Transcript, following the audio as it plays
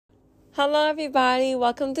Hello, everybody.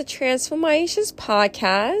 Welcome to Transformations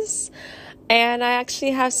Podcast. And I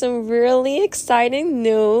actually have some really exciting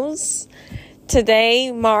news.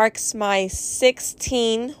 Today marks my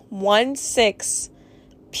 16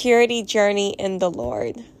 purity journey in the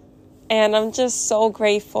Lord. And I'm just so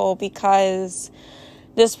grateful because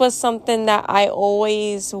this was something that I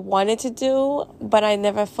always wanted to do, but I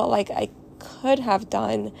never felt like I could have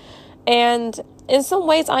done. And in some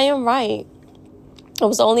ways, I am right. I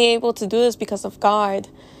was only able to do this because of God.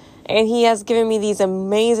 And He has given me these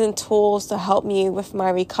amazing tools to help me with my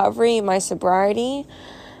recovery, my sobriety.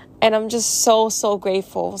 And I'm just so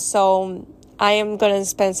grateful. So I am going to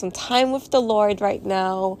spend some time with the Lord right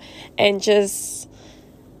now and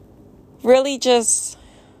really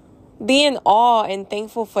be in awe and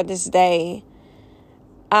thankful for this day.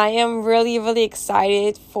 I am really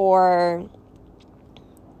excited for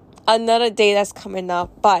another day that's coming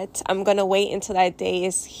up, but I'm going to wait until that day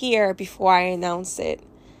is here before I announce it.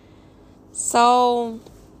 So,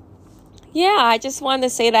 yeah, I just wanted to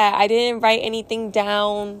say that I didn't write anything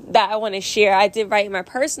down that I want to share. I did write in my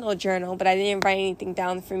personal journal, but I didn't write anything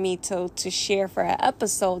down for me to share for an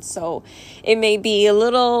episode. So it may be a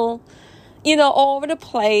little, all over the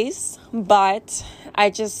place, but I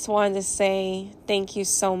just wanted to say thank you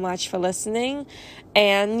so much for listening.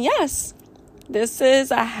 And yes, this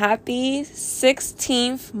is a happy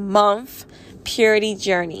 16th month purity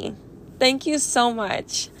journey. Thank you so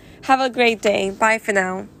much. Have a great day. Bye for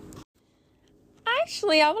now.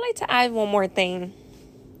 Actually, I would like to add one more thing.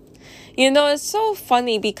 It's so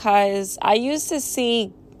funny because I used to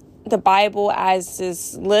see the Bible as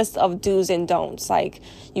this list of do's and don'ts. Like,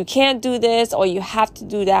 you can't do this or you have to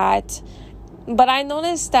do that. But I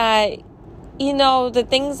noticed that, the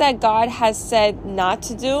things that God has said not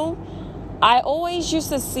to do, I always used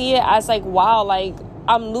to see it as like, wow, like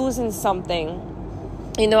I'm losing something.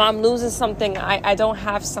 I'm losing something. I don't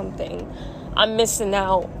have something. I'm missing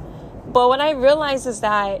out. But what I realized is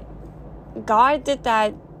that God did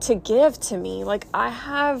that to give to me. Like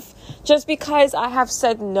just because I have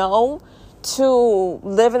said no to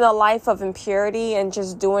living a life of impurity and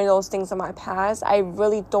just doing those things in my past, I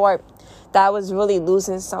really thought that I was really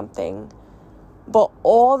losing something. But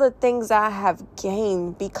all the things that I have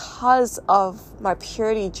gained because of my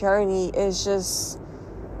purity journey is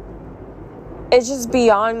it's just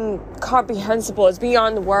beyond comprehensible. It's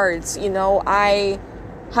beyond words. I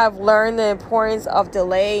have learned the importance of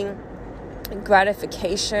delaying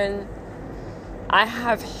gratification. I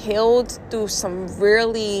have healed through some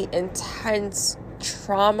really intense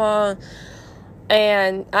trauma,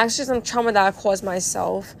 and actually some trauma that I caused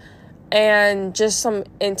myself, and just some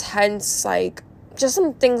intense, just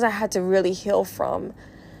some things I had to really heal from.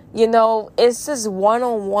 It's this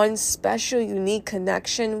one-on-one special, unique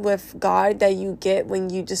connection with God that you get when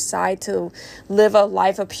you decide to live a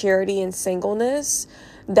life of purity and singleness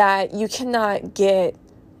that you cannot get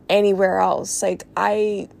anywhere else.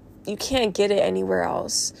 You can't get it anywhere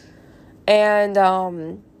else. And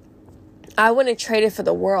I wouldn't trade it for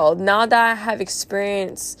the world. Now that I have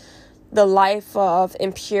experienced the life of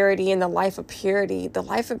impurity and the life of purity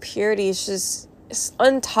is it's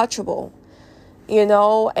untouchable,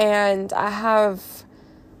 and I have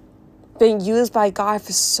been used by God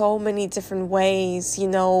for so many different ways.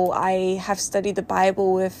 I have studied the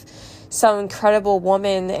Bible with some incredible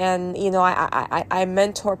women, and, I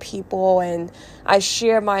mentor people, and I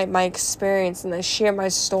share my experience, and I share my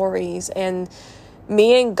stories, and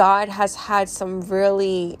me and God has had some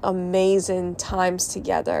really amazing times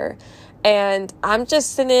together. And I'm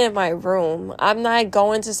just sitting in my room. I'm not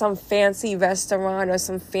going to some fancy restaurant or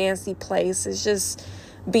some fancy place. It's just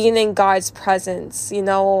being in God's presence.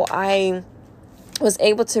 I was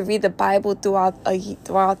able to read the Bible throughout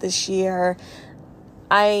this year.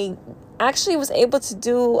 I actually was able to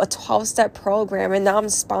do a 12-step program, and now I'm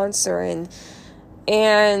sponsoring.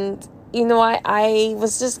 And, I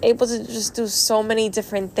was just able to just do so many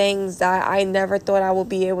different things that I never thought I would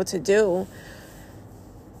be able to do.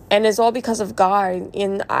 And it's all because of God.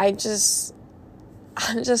 And I'm just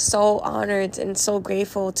so honored and so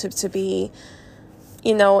grateful to be,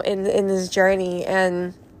 in this journey.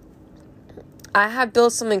 And I have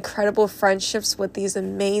built some incredible friendships with these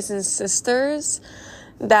amazing sisters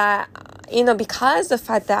that, because the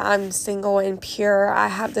fact that I'm single and pure, I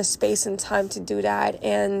have the space and time to do that.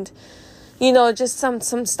 And, just some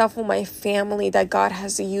stuff with my family that God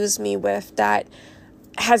has used me with that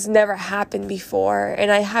has never happened before.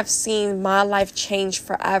 And I have seen my life change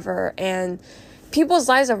forever, and people's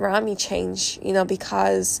lives around me change,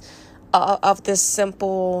 because of this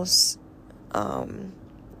simple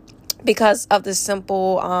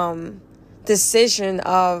decision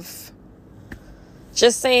of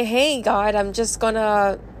just saying, hey, God, I'm just going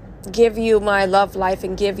to give you my love life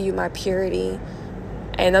and give you my purity.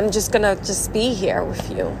 And I'm just going to just be here with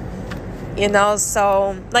you. You know,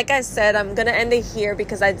 so like I said, I'm going to end it here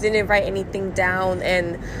because I didn't write anything down.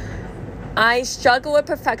 And I struggle with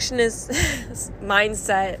perfectionist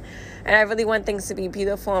mindset. And I really want things to be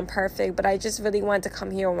beautiful and perfect. But I just really want to come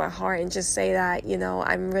here with my heart and just say that, you know,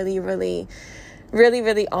 I'm really, really, really,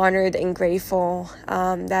 really honored and grateful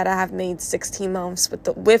that I have made 16 months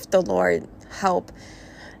with the Lord help.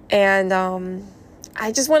 And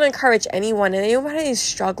I just want to encourage anyone, and anybody who's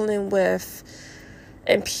struggling with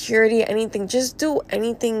impurity, anything, just do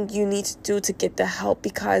anything you need to do to get the help,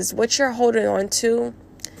 because what you're holding on to,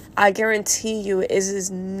 I guarantee you, is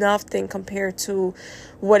nothing compared to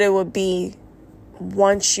what it would be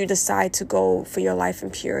once you decide to go for your life in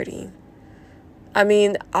purity. I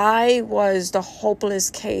mean, I was the hopeless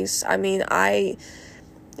case. I mean,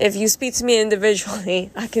 if you speak to me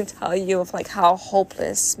individually, I can tell you of like how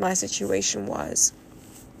hopeless my situation was.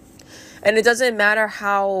 And it doesn't matter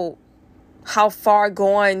how far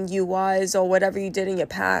gone you was or whatever you did in your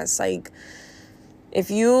past. Like,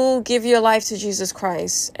 if you give your life to Jesus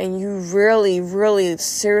Christ and you really, really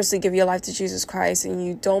seriously give your life to Jesus Christ and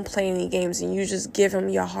you don't play any games and you just give him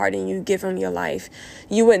your heart and you give him your life,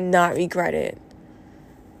 you would not regret it.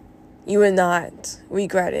 You would not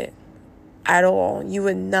regret it at all. You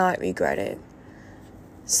would not regret it.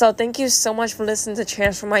 So thank you so much for listening to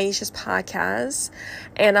Transform Aisha's podcast.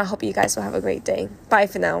 And I hope you guys will have a great day. Bye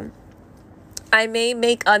for now. I may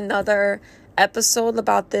make another episode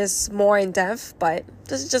about this more in depth, but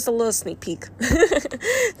this is just a little sneak peek.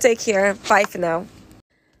 Take care. Bye for now.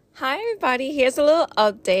 Hi everybody, here's a little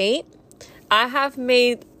update. I have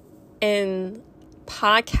made an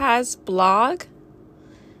podcast blog,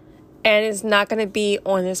 and it's not going to be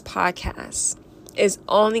on this podcast. It's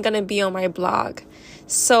only going to be on my blog.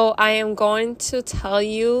 So I am going to tell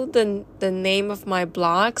you the name of my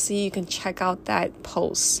blog so you can check out that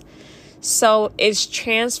post. So it's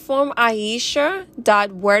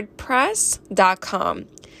transformaisha.wordpress.com.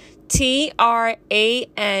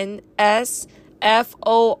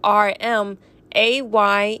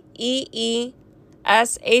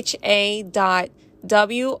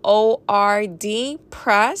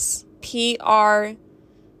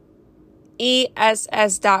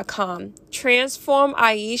 PRESS.com.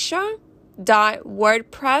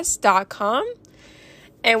 transformaisha.wordpress.com.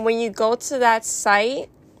 And when you go to that site,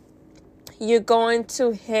 you're going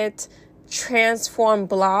to hit transform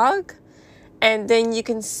blog, and then you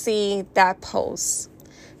can see that post.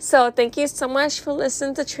 So thank you so much for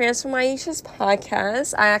listening to Transform Aisha's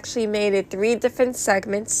podcast. I actually made it 3 different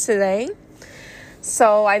segments today.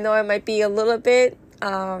 So I know it might be a little bit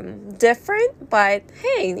different, but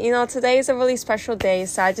hey, you know, today is a really special day,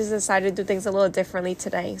 so I just decided to do things a little differently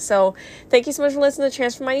today. So thank you so much for listening to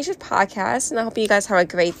Transform Aisha's podcast, and I hope you guys have a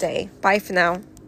great day. Bye for now.